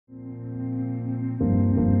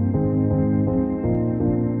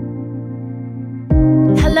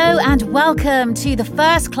Hello and welcome to the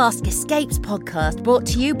First Class Escapes podcast, brought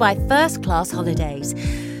to you by First Class Holidays.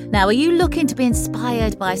 Now, are you looking to be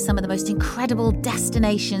inspired by some of the most incredible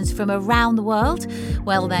destinations from around the world?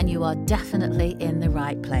 Well, then you are definitely in the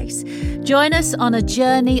right place. Join us on a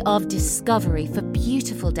journey of discovery for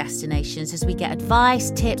beautiful destinations as we get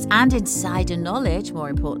advice, tips and insider knowledge, more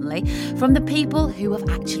importantly, from the people who have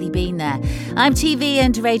actually been there. I'm TV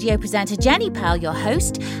and radio presenter Jenny Powell, your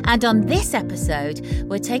host, and on this episode,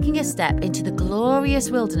 we're taking a step into the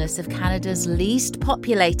glorious wilderness of Canada's least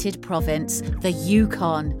populated province, the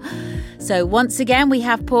Yukon. So once again, we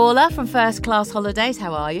have Paula from First Class Holidays.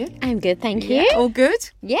 How are you? I'm good, thank you. All good?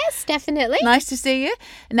 Yes, definitely. Nice to see you.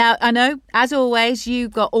 Now, I know, as always,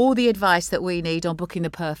 you've got all the advice that we need on booking the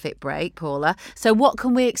perfect break, Paula. So what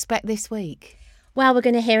can we expect this week? Well, we're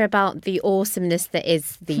going to hear about the awesomeness that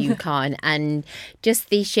is the Yukon and just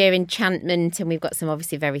the sheer enchantment. And we've got some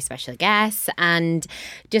obviously very special guests and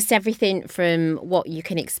just everything from what you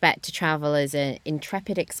can expect to travel as an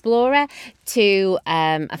intrepid explorer to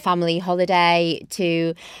a family holiday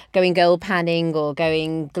to going gold panning or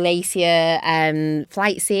going glacier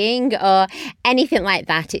flight seeing or anything like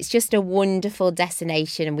that. It's just a wonderful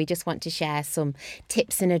destination and we just want to share some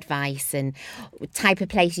tips and advice and type of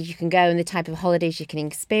places you can go and the type of holidays you can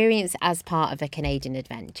experience as part of a Canadian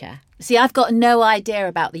adventure. See, I've got no idea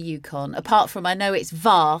about the Yukon, apart from I know it's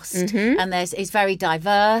vast and it's very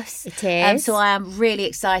diverse. It is. So I am really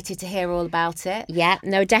excited to hear all about it. Yeah,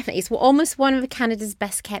 no, definitely. It's almost one of Canada's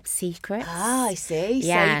best kept secrets. Ah, I see.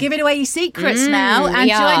 Yeah. So you're giving away your secrets now. And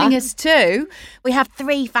joining are. us too, we have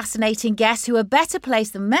three fascinating guests who are better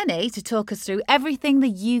placed than many to talk us through everything the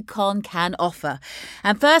Yukon can offer.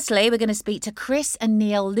 And firstly, we're going to speak to Chris and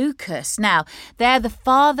Neil Lucas. Now, they're the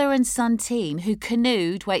father and son team who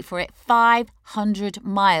canoed, wait for it, 500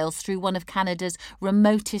 miles through one of Canada's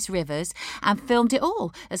remotest rivers and filmed it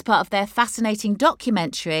all as part of their fascinating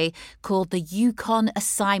documentary called The Yukon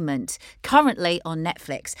Assignment, currently on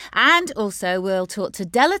Netflix. And also we'll talk to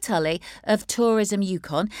Della Tully of Tourism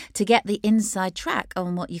Yukon to get the inside track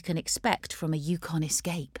on what you can expect from a Yukon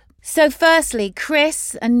escape. So firstly,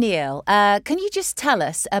 Chris and Neil, can you just tell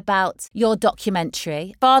us about your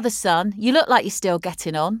documentary, Father-Son? You look like you're still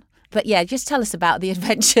getting on. But yeah, just tell us about the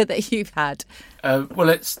adventure that you've had. Well,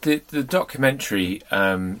 it's the documentary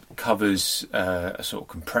covers a sort of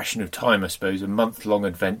compression of time, I suppose, a month-long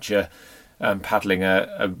adventure paddling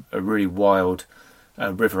a really wild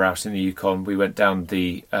river out in the Yukon. We went down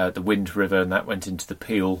the Wind River and that went into the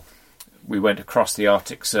Peel. We went across the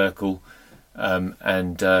Arctic Circle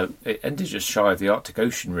and it ended just shy of the Arctic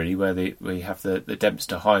Ocean, really, where we have the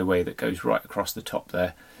Dempster Highway that goes right across the top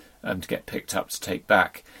there to get picked up to take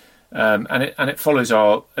back. And it follows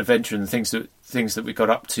our adventure and the things that we got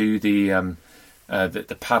up to, the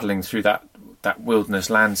paddling through that wilderness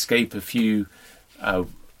landscape, a few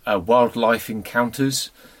wildlife encounters,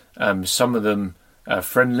 some of them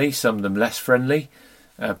friendly, some of them less friendly,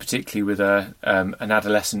 particularly with an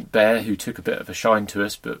adolescent bear who took a bit of a shine to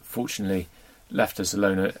us, but fortunately left us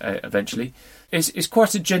alone eventually. It's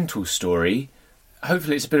quite a gentle story.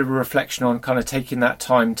 Hopefully it's a bit of a reflection on kind of taking that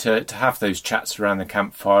time to have those chats around the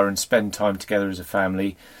campfire and spend time together as a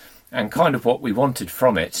family. And kind of what we wanted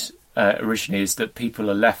from it originally is that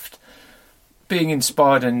people are left being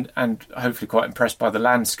inspired and hopefully quite impressed by the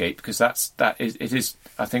landscape, because it is,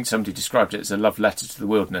 I think somebody described it as a love letter to the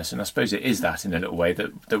wilderness. And I suppose it is that in a little way,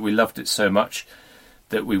 that we loved it so much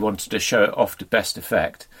that we wanted to show it off to best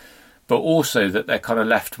effect. But also that they're kind of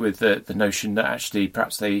left with the notion that actually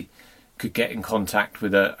perhaps they could get in contact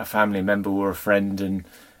with a family member or a friend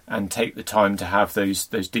and take the time to have those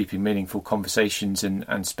deeply meaningful conversations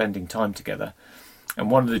and spending time together.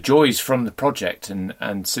 And one of the joys from the project,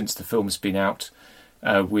 and since the film's been out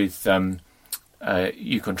with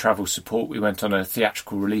Yukon Travel support, we went on a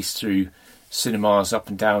theatrical release through cinemas up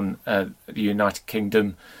and down the United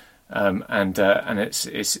Kingdom, and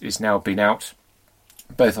it's now been out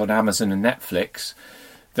both on Amazon and Netflix.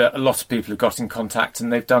 That a lot of people have got in contact and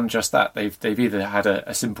they've done just that. They've either had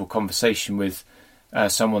a simple conversation with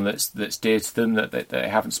someone that's dear to them that they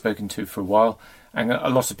haven't spoken to for a while, and a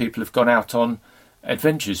lot of people have gone out on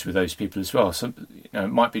adventures with those people as well. So it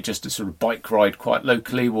might be just a sort of bike ride quite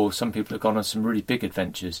locally, or some people have gone on some really big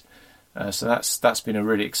adventures. So that's been a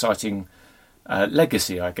really exciting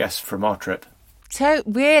legacy, I guess, from our trip. So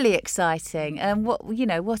really exciting, and what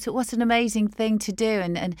an amazing thing to do,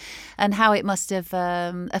 and how it must have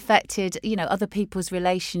affected other people's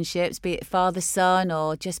relationships, be it father son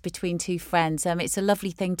or just between two friends. It's a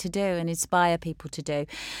lovely thing to do and inspire people to do.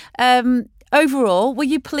 overall, were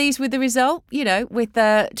you pleased with the result? You know, with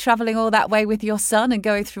travelling all that way with your son and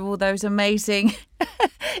going through all those amazing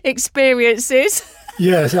experiences?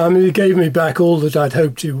 Yes, I mean, it gave me back all that I'd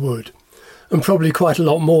hoped it would, and probably quite a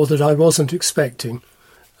lot more that I wasn't expecting.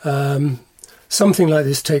 Something like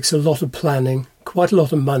this takes a lot of planning, quite a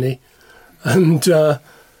lot of money, and a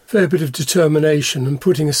fair bit of determination and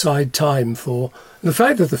putting aside time for. And the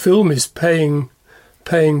fact that the film is paying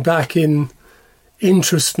back in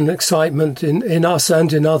interest and excitement in us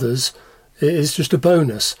and in others is just a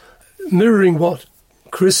bonus. Mirroring what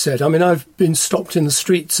Chris said, I mean, I've been stopped in the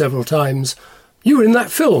street several times. You were in that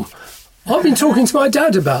film. I've been talking to my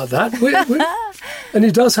dad about that. And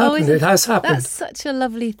it does happen. It has happened. That's such a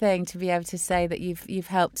lovely thing to be able to say that you've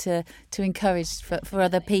helped to encourage for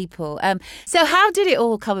other people. So how did it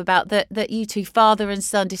all come about that you two, father and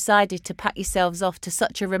son, decided to pack yourselves off to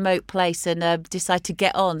such a remote place and decide to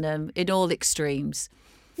get on in all extremes?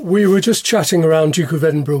 We were just chatting around Duke of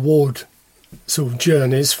Edinburgh Ward sort of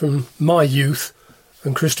journeys from my youth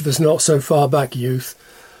and Christopher's not so far back youth.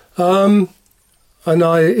 And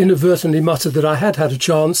I inadvertently muttered that I had a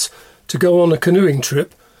chance to go on a canoeing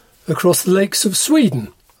trip across the lakes of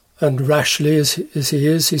Sweden. And rashly as he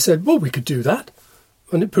is, he said, well, we could do that.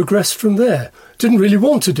 And it progressed from there. Didn't really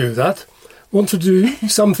want to do that. Want to do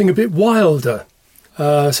something a bit wilder.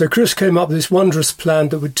 So Chris came up with this wondrous plan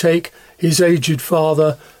that would take his aged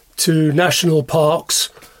father to national parks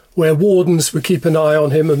where wardens would keep an eye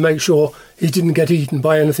on him and make sure he didn't get eaten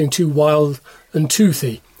by anything too wild and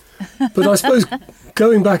toothy. But I suppose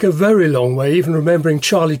going back a very long way, even remembering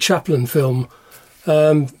Charlie Chaplin film,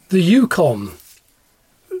 the Yukon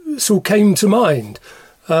sort of came to mind.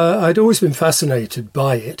 I'd always been fascinated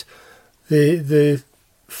by it. The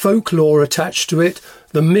folklore attached to it,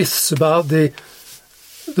 the myths about the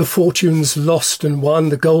fortunes lost and won,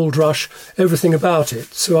 the gold rush, everything about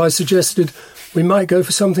it. So I suggested we might go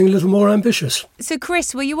for something a little more ambitious. So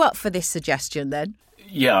Chris, were you up for this suggestion then?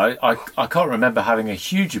 Yeah, I can't remember having a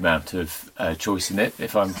huge amount of choice in it,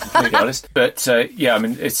 if I'm completely honest. But yeah, I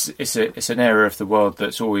mean, it's an area of the world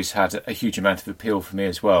that's always had a huge amount of appeal for me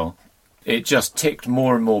as well. It just ticked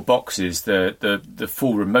more and more boxes. The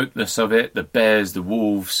full remoteness of it, the bears, the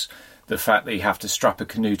wolves, the fact that you have to strap a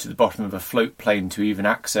canoe to the bottom of a float plane to even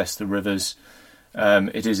access the rivers.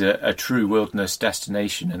 It is a true wilderness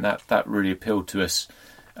destination, and that really appealed to us.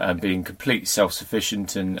 Being completely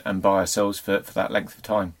self-sufficient and by ourselves for that length of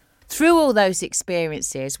time. Through all those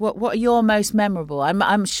experiences, what are your most memorable?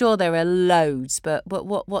 I'm sure there are loads, but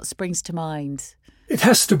what springs to mind? It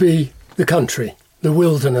has to be the country, the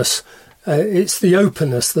wilderness. It's the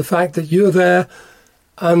openness, the fact that you're there,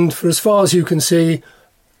 and for as far as you can see,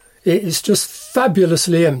 it's just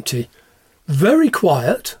fabulously empty. Very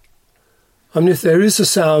quiet. I mean, if there is a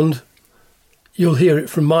sound, you'll hear it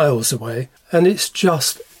from miles away, and it's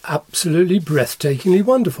just absolutely breathtakingly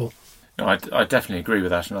wonderful. No, I definitely agree with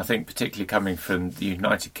that, and I think particularly coming from the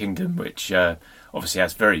United Kingdom, which obviously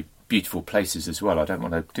has very beautiful places as well. I don't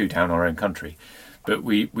want to do down our own country, but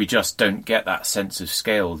we just don't get that sense of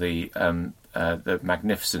scale, the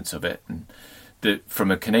magnificence of it. And from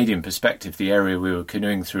a Canadian perspective, the area we were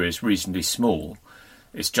canoeing through is reasonably small.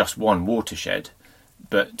 It's just one watershed.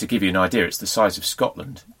 But to give you an idea, it's the size of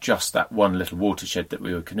Scotland, just that one little watershed that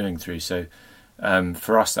we were canoeing through. So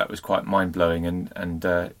for us, that was quite mind-blowing. And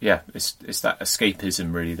yeah, it's that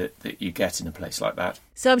escapism, really, that you get in a place like that.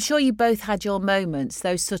 So I'm sure you both had your moments,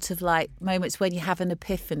 those sort of like moments when you have an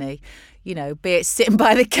epiphany, you know, be it sitting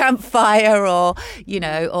by the campfire or, you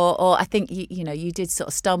know, or I think, you did sort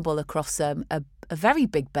of stumble across a very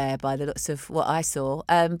big bear by the looks of what I saw.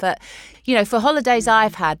 But, you know, for holidays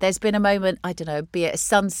I've had, there's been a moment, I don't know, be it a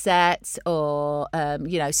sunset or,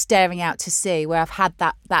 staring out to sea where I've had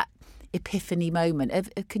that epiphany moment.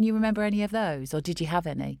 Can you remember any of those, or did you have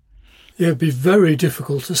any? Yeah, it'd be very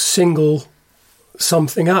difficult to single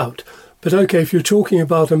something out. But OK, if you're talking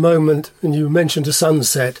about a moment, and you mentioned a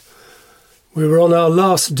sunset, we were on our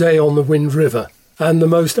last day on the Wind River, and the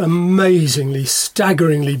most amazingly,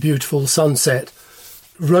 staggeringly beautiful sunset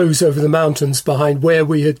rose over the mountains behind where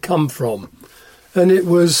we had come from. And it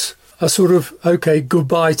was a sort of, OK,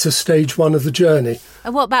 goodbye to stage one of the journey.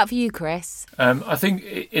 And what about for you, Chris? I think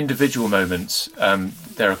individual moments,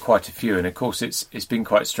 there are quite a few. And of course, it's been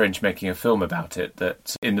quite strange making a film about it,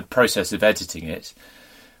 that in the process of editing it,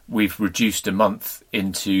 we've reduced a month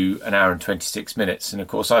into an hour and 26 minutes. And of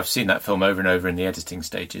course, I've seen that film over and over in the editing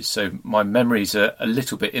stages. So my memories are a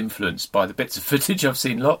little bit influenced by the bits of footage I've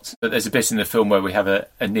seen lots. But there's a bit in the film where we have a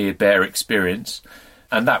near bear experience.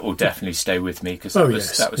 And that will definitely stay with me because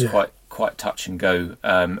that was quite touch and go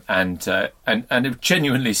and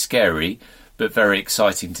genuinely scary. but very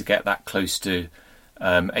exciting to get that close to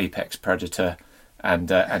apex predator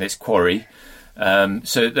and its quarry.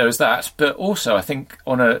 So there was that, but also I think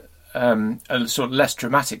on a sort of less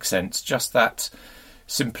dramatic sense, just that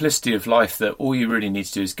simplicity of life that all you really need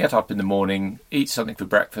to do is get up in the morning, eat something for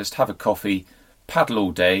breakfast, have a coffee, paddle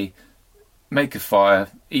all day, make a fire,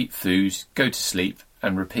 eat food, go to sleep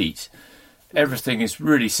and repeat. Everything is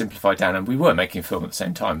really simplified down, and we were making a film at the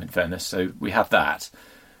same time, in fairness, so we have that.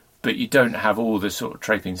 But you don't have all the sort of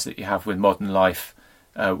trappings that you have with modern life.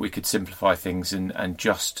 We could simplify things and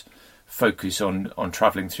just focus on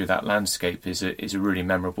travelling through that landscape is a really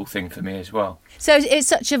memorable thing for me as well. So it's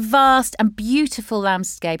such a vast and beautiful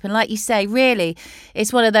landscape, and like you say, really,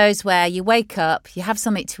 it's one of those where you wake up, you have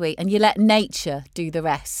something to eat, and you let nature do the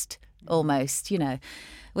rest, almost,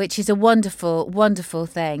 which is a wonderful, wonderful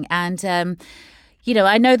thing. And,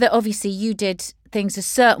 I know that obviously you did things a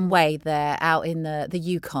certain way there out in the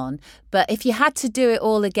Yukon, but if you had to do it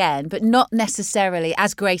all again, but not necessarily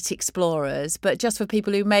as great explorers, but just for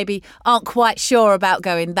people who maybe aren't quite sure about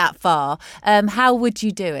going that far, how would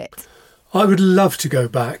you do it? I would love to go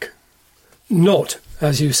back. Not,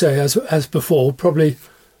 as you say, as before, probably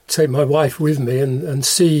take my wife with me and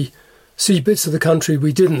see bits of the country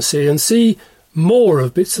we didn't see and see more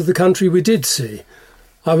of bits of the country we did see.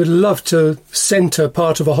 I would love to centre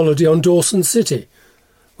part of a holiday on Dawson City,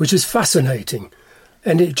 which is fascinating,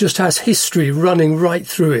 and it just has history running right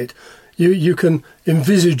through it. You can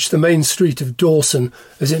envisage the main street of Dawson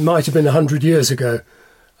as it might have been 100 years ago,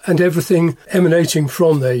 and everything emanating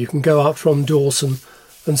from there. You can go out from Dawson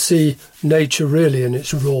and see nature really in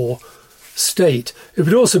its raw state. It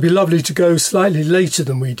would also be lovely to go slightly later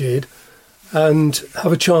than we did and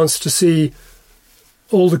have a chance to see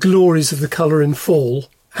all the glories of the colour in fall,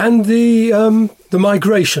 and the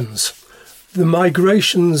migrations. The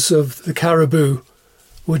migrations of the caribou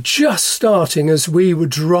were just starting as we were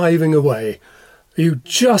driving away. You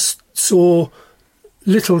just saw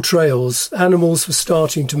little trails, animals were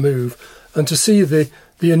starting to move, and to see the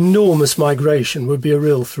enormous migration would be a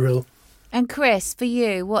real thrill. And Chris, for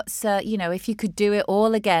you, what's, if you could do it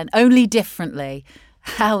all again, only differently,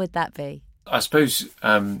 how would that be? I suppose...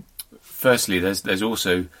 Firstly, there's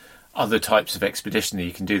also other types of expedition that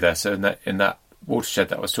you can do there. So in that watershed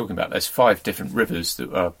that I was talking about, there's 5 different rivers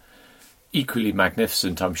that are equally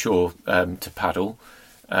magnificent, I'm sure, to paddle.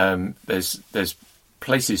 There's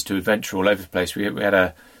places to adventure all over the place. We had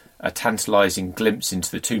a tantalising glimpse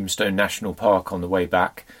into the Tombstone National Park on the way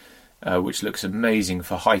back, which looks amazing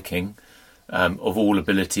for hiking. Of all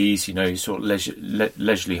abilities, you sort of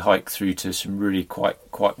leisurely hike through to some really quite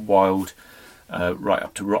wild. Right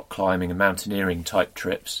up to rock climbing and mountaineering type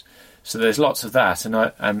trips. So there's lots of that, and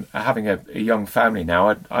I'm having a young family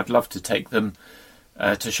now. I'd love to take them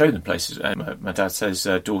to show them places. My dad says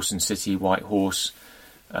Dawson City, White Horse,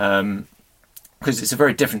 because it's a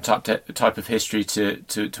very different type of history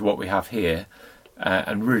to what we have here,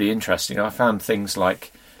 and really interesting. I found things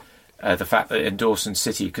like the fact that in Dawson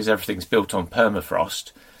City, because everything's built on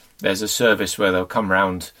permafrost, there's a service where they'll come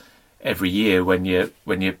round every year when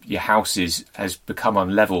your house has become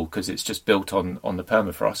unlevel because it's just built on the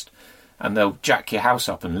permafrost, and they'll jack your house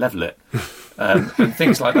up and level it, and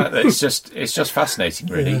things like that. It's just fascinating,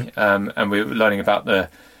 really. Yeah. And we were learning about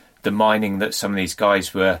the mining that some of these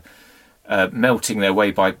guys were melting their way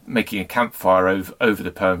by making a campfire over the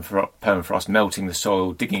permafrost, melting the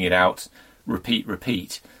soil, digging it out,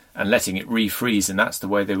 repeat. And letting it refreeze, and that's the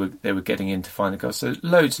way they were getting in to find the gold. So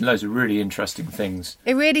loads and loads of really interesting things.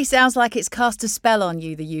 It really sounds like it's cast a spell on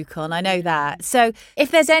you, the Yukon. I know that. So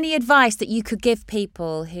if there's any advice that you could give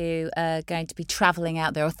people who are going to be travelling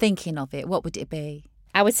out there or thinking of it, what would it be?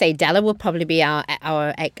 I would say Della will probably be our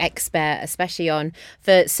expert, especially on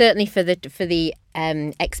for the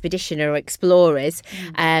expedition or explorers.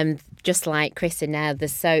 Just like Chris and now,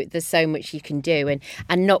 there's so much you can do,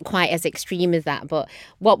 and not quite as extreme as that. But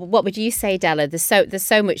what would you say, Della? There's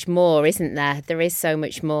so much more, isn't there? There is so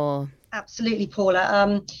much more. Absolutely,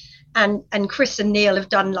 Paula. And Chris and Neil have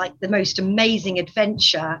done like the most amazing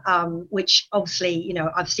adventure, which obviously,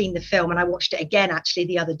 I've seen the film and I watched it again actually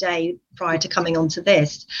the other day prior to coming onto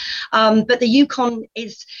this. But the Yukon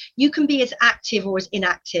you can be as active or as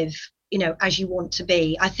inactive as you want to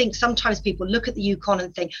be. I think sometimes people look at the Yukon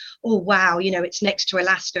and think, oh, wow, it's next to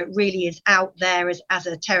Alaska. It really is out there as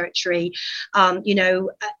a territory.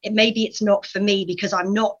 Maybe it's not for me because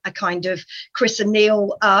I'm not a kind of Chris and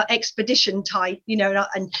Neil expedition type,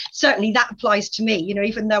 and certainly that applies to me,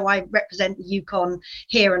 even though I represent the Yukon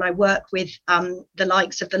here and I work with the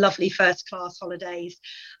likes of the lovely First Class Holidays,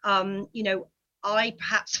 I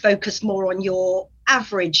perhaps focus more on your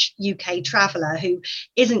average UK traveller who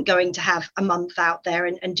isn't going to have a month out there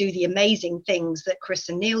and do the amazing things that Chris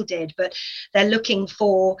and Neil did, but they're looking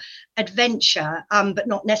for adventure, but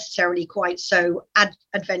not necessarily quite so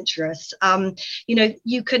adventurous.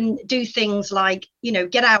 You can do things like,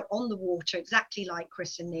 get out on the water exactly like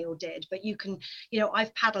Chris and Neil did, but you can,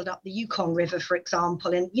 I've paddled up the Yukon River, for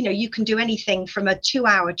example, and, you can do anything from a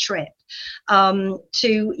 2-hour trip to,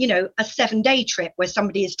 a 7-day trip where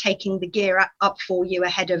somebody is taking the gear up for you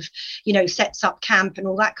ahead of, sets up camp and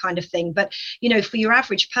all that kind of thing. But, for your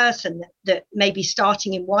average person that may be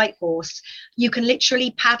starting in Whitehorse, you can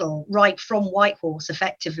literally paddle right from Whitehorse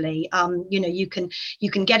effectively. You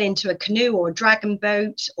can get into a canoe or a dragon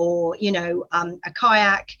boat or, a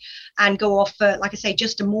kayak and go off for, like I say,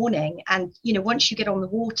 just a morning. And, once you get on the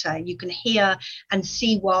water, you can hear and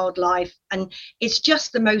see wildlife. And it's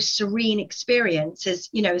just the most serene experience, as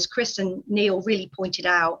Chris and Neil really pointed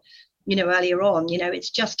out, earlier on. It's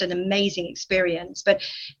just an amazing experience. But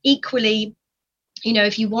equally,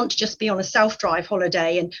 if you want to just be on a self-drive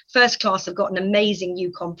holiday, and First Class have got an amazing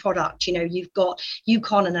Yukon product. You've got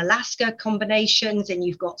Yukon and Alaska combinations, and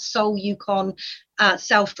you've got Seoul Yukon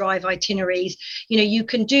self-drive itineraries. You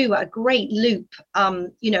can do a great loop,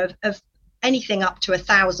 of anything up to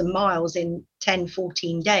 1,000 miles in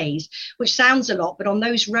 10-14 days, which sounds a lot, but on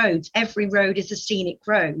those roads, every road is a scenic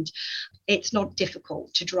road. It's not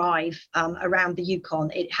difficult to drive around the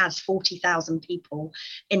Yukon. It has 40,000 people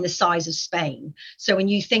in the size of Spain. So when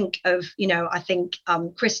you think of, I think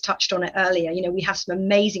Chris touched on it earlier, we have some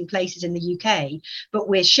amazing places in the UK, but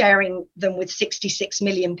we're sharing them with 66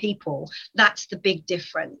 million people. That's the big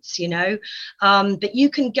difference, but you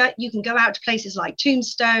can go out to places like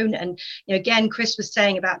Tombstone. And, again, Chris was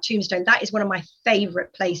saying about Tombstone, that is one of my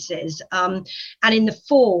favorite places. And in the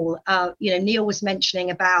fall, Neil was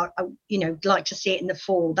mentioning about, like to see it in the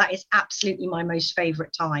fall. That is absolutely my most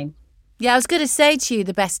favorite time. Yeah, I was going to say to you,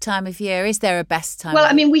 the best time of year. Is there a best time? Well,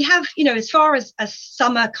 I mean, we have, as far as a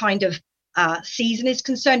summer kind of season is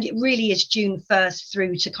concerned, it really is June 1st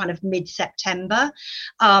through to kind of mid-September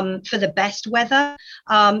for the best weather.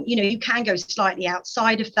 You can go slightly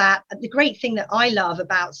outside of that. The great thing that I love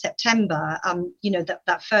about September,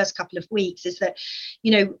 that first couple of weeks, is that,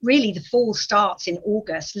 really the fall starts in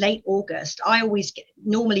August, late August. I always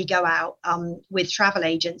normally go out with travel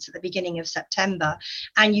agents at the beginning of September,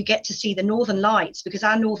 and you get to see the Northern Lights, because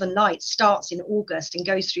our Northern Lights starts in August and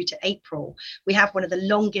goes through to April. We have one of the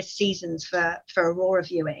longest seasons for aurora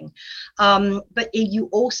viewing, but you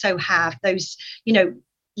also have those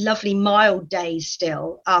lovely mild days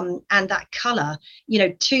still, and that color.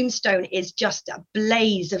 Tombstone is just a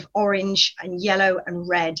blaze of orange and yellow and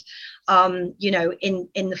red,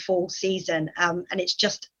 in the fall season, and it's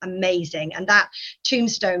just amazing. And that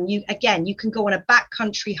Tombstone, you can go on a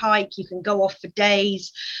backcountry hike, you can go off for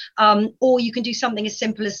days, or you can do something as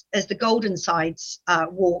simple as the Golden Sides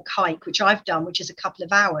walk hike, which I've done, which is a couple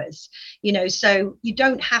of hours. So you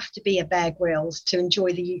don't have to be a Bear Grylls to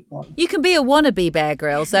enjoy the Yukon. You can be a wannabe Bear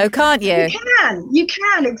Grylls, though, can't you? You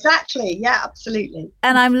can, exactly. Yeah, absolutely.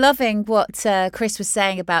 And I'm loving what Chris was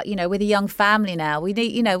saying about, with a young family now, we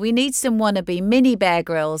need some wannabe mini Bear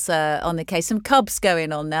Grylls on the case, some cubs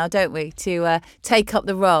going on now, don't we, to take up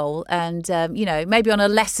the role, and maybe on a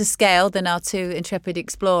lesser scale than our two intrepid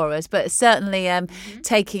explorers, but certainly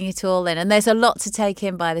taking it all in. And there's a lot to take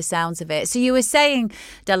in by the sounds of it. So you were saying,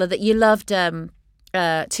 Della, that you loved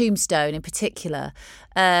Tombstone in particular,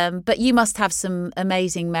 but you must have some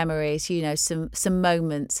amazing memories, some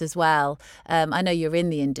moments as well. I know you're in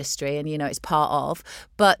the industry and it's part of,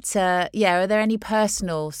 but are there any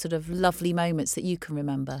personal sort of lovely moments that you can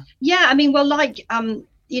remember? Yeah, I mean, well, like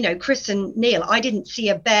Chris and Neil, I didn't see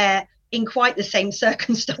a bear in quite the same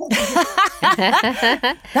circumstances.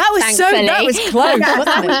 That was close. Yeah, that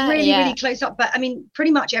was really close up. But I mean,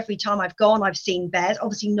 pretty much every time I've gone, I've seen bears.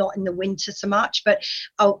 Obviously not in the winter so much, but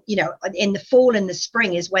in the fall and the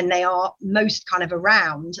spring is when they are most kind of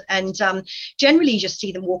around. And generally you just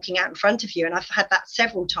see them walking out in front of you. And I've had that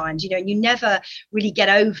several times, and you never really get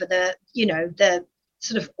over the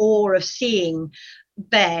sort of awe of seeing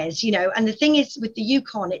bears, and the thing is with the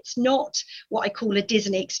Yukon, it's not what I call a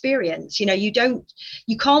Disney experience. You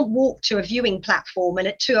can't walk to a viewing platform and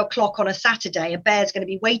at 2:00 on a Saturday a bear's going to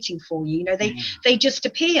be waiting for you. They just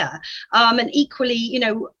appear. And equally,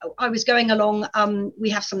 I was going along, we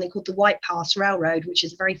have something called the White Pass Railroad, which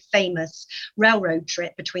is a very famous railroad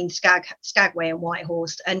trip between Skagway and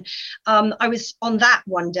Whitehorse, and I was on that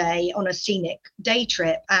one day on a scenic day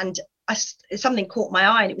trip, and something caught my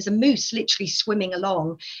eye, and it was a moose literally swimming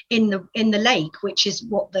along in the lake, which is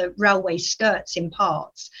what the railway skirts in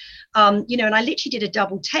parts. And I literally did a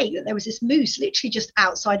double take that there was this moose literally just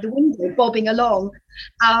outside the window bobbing along.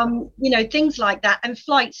 Things like that. And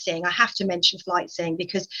flight seeing, I have to mention flight seeing,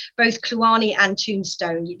 because both Kluane and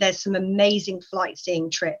Tombstone, there's some amazing flight seeing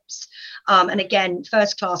trips. And again,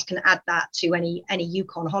 first class can add that to any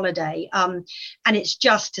Yukon holiday. And it's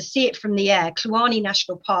just to see it from the air. Kluane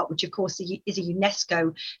National Park, which of course is a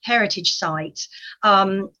UNESCO heritage site,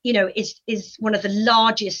 is one of the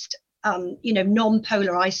largest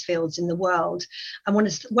non-polar ice fields in the world, and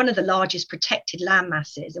one of the largest protected land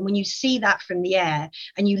masses. And when you see that from the air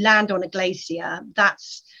and you land on a glacier,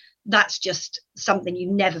 that's just something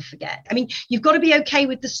you never forget. I mean, you've got to be okay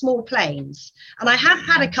with the small planes. And I have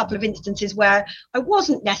had a couple of instances where I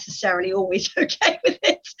wasn't necessarily always okay with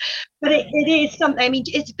it, but it is something. I mean,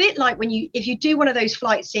 it's a bit like if you do one of those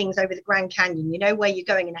flight seeings over the Grand Canyon, where you're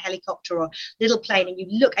going in a helicopter or little plane, and you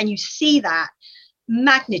look and you see that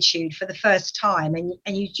magnitude for the first time,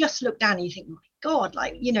 and you just look down and you think, my God,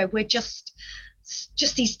 we're just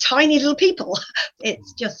these tiny little people.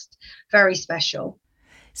 It's just very special.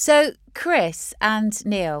 So Chris and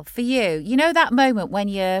Neil, for you, that moment when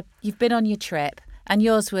you've been on your trip, and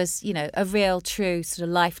yours was, a real, true sort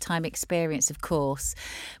of lifetime experience, of course.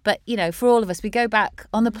 But, for all of us, we go back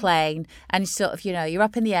on the plane and sort of, you're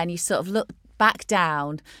up in the air and you sort of look back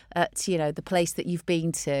down at, the place that you've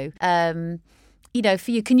been to.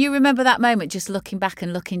 For you, can you remember that moment, just looking back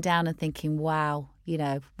and looking down and thinking, wow,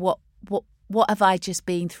 what have I just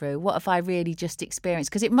been through? What have I really just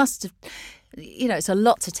experienced? Because it must have, it's a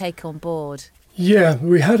lot to take on board. Yeah,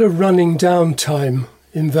 we had a running down time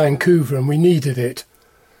in Vancouver and we needed it.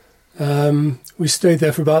 We stayed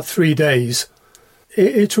there for about 3 days.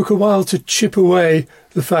 It took a while to chip away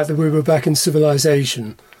the fact that we were back in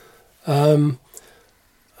civilization. And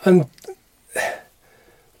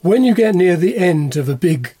when you get near the end of a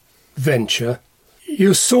big venture,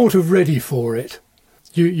 you're sort of ready for it.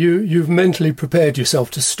 You've mentally prepared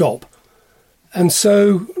yourself to stop. And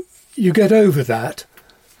so you get over that.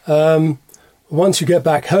 Once you get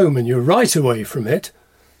back home and you're right away from it,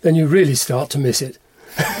 then you really start to miss it.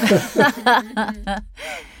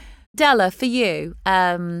 Della, for you,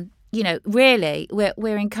 really,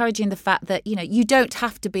 we're encouraging the fact that, you don't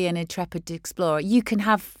have to be an intrepid explorer. You can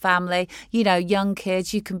have family, young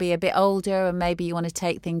kids, you can be a bit older and maybe you want to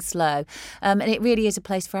take things slow. And it really is a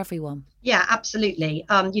place for everyone. Yeah, absolutely.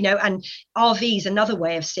 And RV is another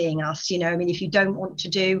way of seeing us. If you don't want to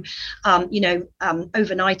do,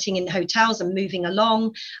 overnighting in hotels and moving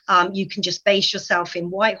along, you can just base yourself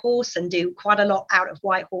in Whitehorse and do quite a lot out of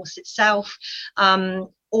Whitehorse itself.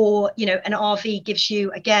 Or, an RV gives you,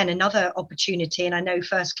 again, another opportunity. And I know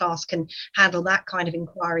First Class can handle that kind of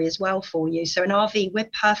inquiry as well for you. So an RV, we're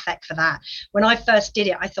perfect for that. When I first did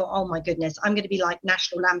it, I thought, oh, my goodness, I'm going to be like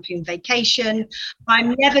National Lampoon Vacation.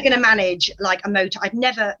 I'm never going to manage like a motor. I've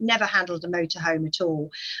never handled a motorhome at all.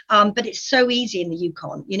 But it's so easy in the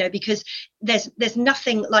Yukon, because there's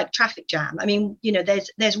nothing like traffic jam. I mean,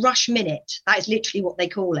 there's rush minute. That is literally what they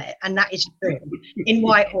call it. And that is true in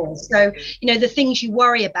Whitehorse. So, the things you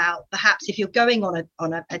worry about, perhaps if you're going on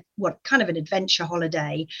a what kind of an adventure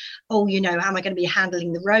holiday, am I going to be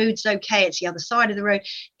handling the roads okay? It's the other side of the road.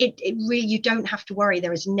 It really, you don't have to worry.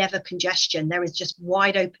 There is never congestion. There is just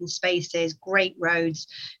wide open spaces, great roads,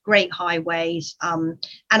 great highways. And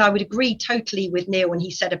I would agree totally with Neil when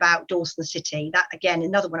he said about Dawson City. That, again,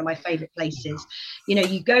 another one of my favorite places.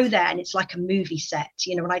 You go there and it's like a movie set.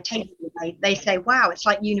 When I take them, they say, wow, it's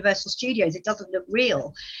like Universal Studios. It doesn't look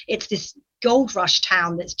real. It's this gold rush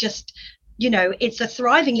town that's just, it's a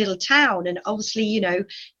thriving little town, and obviously,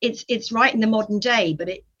 it's right in the modern day, but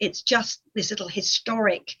it's just this little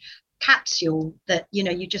historic capsule that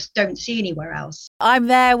you just don't see anywhere else. I'm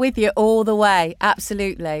there with you all the way,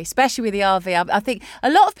 absolutely, especially with the RV. I think a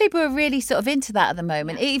lot of people are really sort of into that at the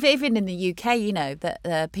moment. Even in the UK,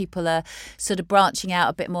 that people are sort of branching out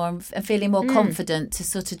a bit more and feeling more confident to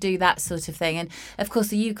sort of do that sort of thing. And of course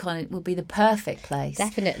the Yukon will be the perfect place.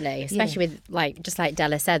 Definitely, especially with just like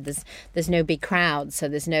Della said, there's no big crowds, so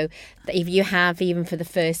there's no, if you have even for the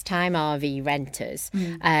first time RV renters,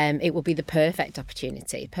 it will be the perfect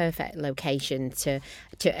opportunity, perfect location to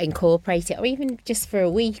incorporate it, or even just for a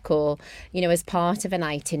week, or as part of an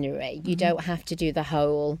itinerary. You don't have to do the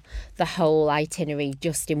whole itinerary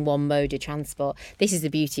just in one mode of transport. This is the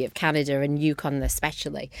beauty of Canada and Yukon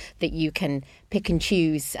especially, that you can pick and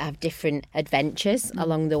choose, have different adventures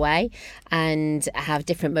along the way and have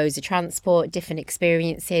different modes of transport, different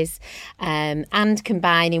experiences, and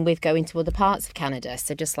combining with going to other parts of Canada.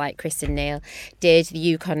 So just like Chris and Neil did, the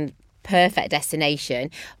Yukon perfect destination,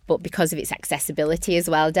 but because of its accessibility as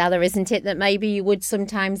well, Della, isn't it, that maybe you would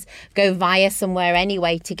sometimes go via somewhere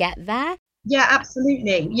anyway to get there? Yeah,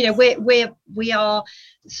 absolutely. We are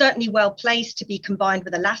certainly well placed to be combined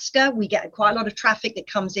with Alaska. We get quite a lot of traffic that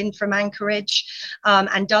comes in from Anchorage,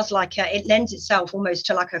 and does it lends itself almost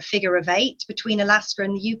to like a figure of 8 between Alaska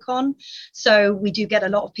and the Yukon. So we do get a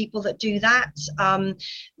lot of people that do that.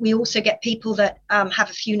 We also get people that have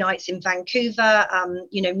a few nights in Vancouver.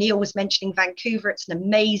 Neil was mentioning Vancouver. It's an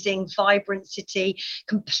amazing, vibrant city,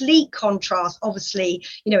 complete contrast, obviously,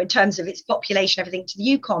 in terms of its population, everything, to the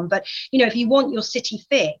Yukon. But, if you want your city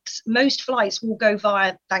fix, most flights will go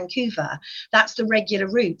via Vancouver. That's the regular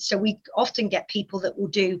route. So we often get people that will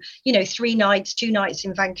do 2 nights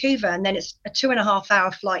in Vancouver, and then it's a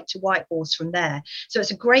 2.5-hour flight to Whitehorse from there. So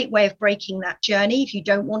it's a great way of breaking that journey if you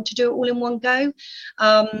don't want to do it all in one go.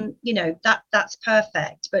 That's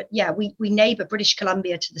perfect. But yeah, we neighbor British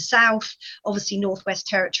Columbia to the south, obviously Northwest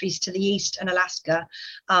Territories to the east, and Alaska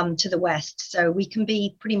to the west. So we can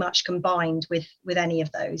be pretty much combined with any of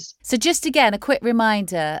those. So just again, a quick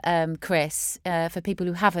reminder, Chris, for people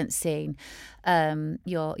who haven't seen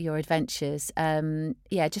your adventures.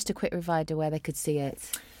 Just a quick reminder where they could see it.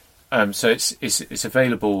 So it's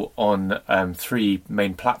available on 3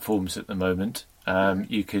 main platforms at the moment.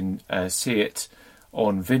 You can see it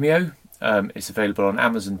on Vimeo. It's available on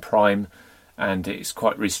Amazon Prime, and it's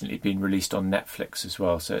quite recently been released on Netflix as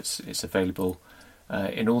well. So it's available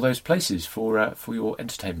in all those places for your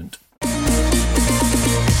entertainment.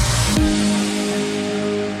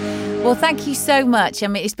 Well, thank you so much. I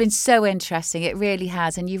mean, it's been so interesting. It really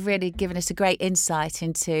has. And you've really given us a great insight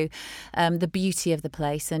into the beauty of the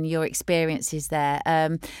place and your experiences there.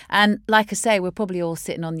 And like I say, we're probably all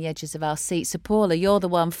sitting on the edges of our seats. So, Paula, you're the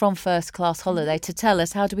one from First Class Holiday to tell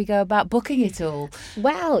us, how do we go about booking it all?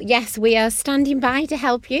 Well, yes, we are standing by to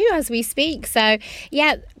help you as we speak. So,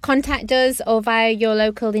 yeah, contact us or via your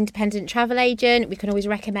local independent travel agent. We can always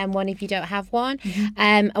recommend one if you don't have one. Mm-hmm.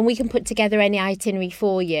 And we can put together any itinerary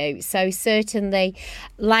for you. So certainly,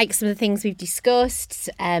 like some of the things we've discussed,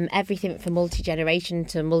 everything from multi-generation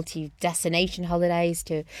to multi-destination holidays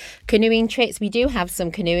to canoeing trips. We do have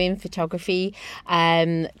some canoeing, photography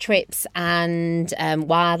trips and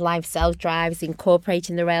wildlife self-drives,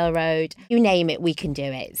 incorporating the railroad. You name it, we can do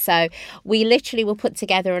it. So we literally will put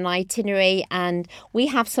together an itinerary, and we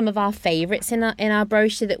have some of our favourites in our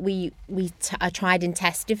brochure that we are tried and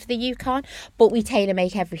tested for the Yukon, but we tailor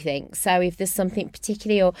make everything. So if there's something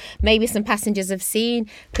particularly, or maybe some passengers have seen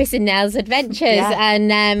Chris and Nell's adventures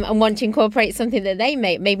and want to incorporate something that they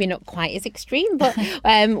make, maybe not quite as extreme, but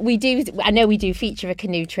I know we do feature a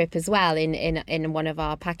canoe trip as well in one of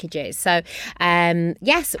our packages. So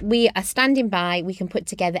yes, we are standing by. We can put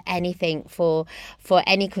together anything for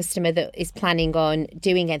any customer that is planning on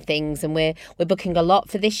doing things, and we're booking a lot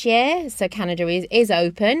for this year. So Canada is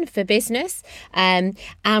open for business, and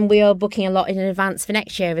we are booking a lot in advance for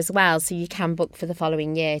next year as well. So you can book for the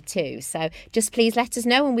following year too. So just please let us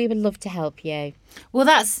know, and we would love to help you. Well,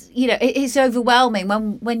 that's, it's overwhelming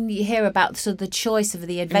when you hear about sort of the choice of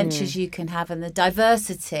the adventures you can have and the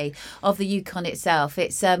diversity of the Yukon itself.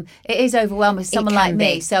 It is overwhelming for someone like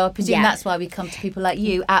me. So I presume that's why we come to people like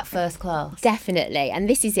you at First Class. Definitely. And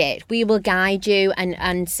this is it. We will guide you,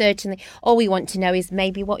 and certainly all we want to know is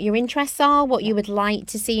maybe what your interests are, what you would like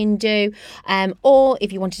to see and do, or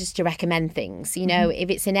if you wanted us to recommend things. If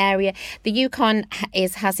it's an area, the Yukon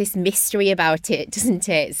has this mystery about it, doesn't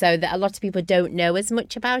it? So that a lot of people don't know as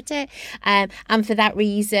much about it, and for that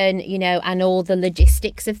reason, and all the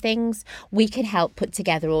logistics of things, we can help put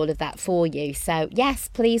together all of that for you. So yes,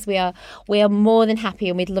 please, we are more than happy,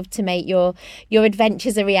 and we'd love to make your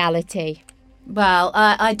adventures a reality. Well,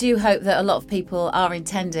 I do hope that a lot of people are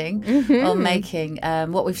intending on making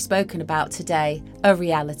what we've spoken about today a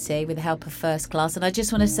reality with the help of First Class. And I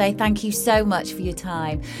just want to say thank you so much for your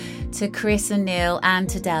time to Chris and Neil and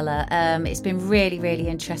to Della. It's been really, really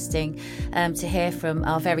interesting to hear from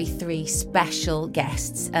our very 3 special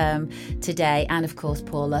guests today. And of course,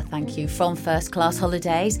 Paula, thank you from First Class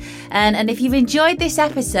Holidays. And if you've enjoyed this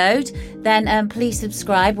episode, then please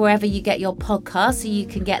subscribe wherever you get your podcasts so you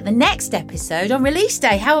can get the next episode on release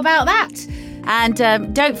day. How about that?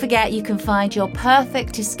 And don't forget, you can find your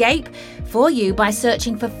perfect escape for you by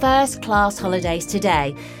searching for First Class Holidays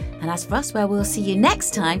today. And as for us, well, we'll see you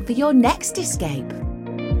next time for your next escape.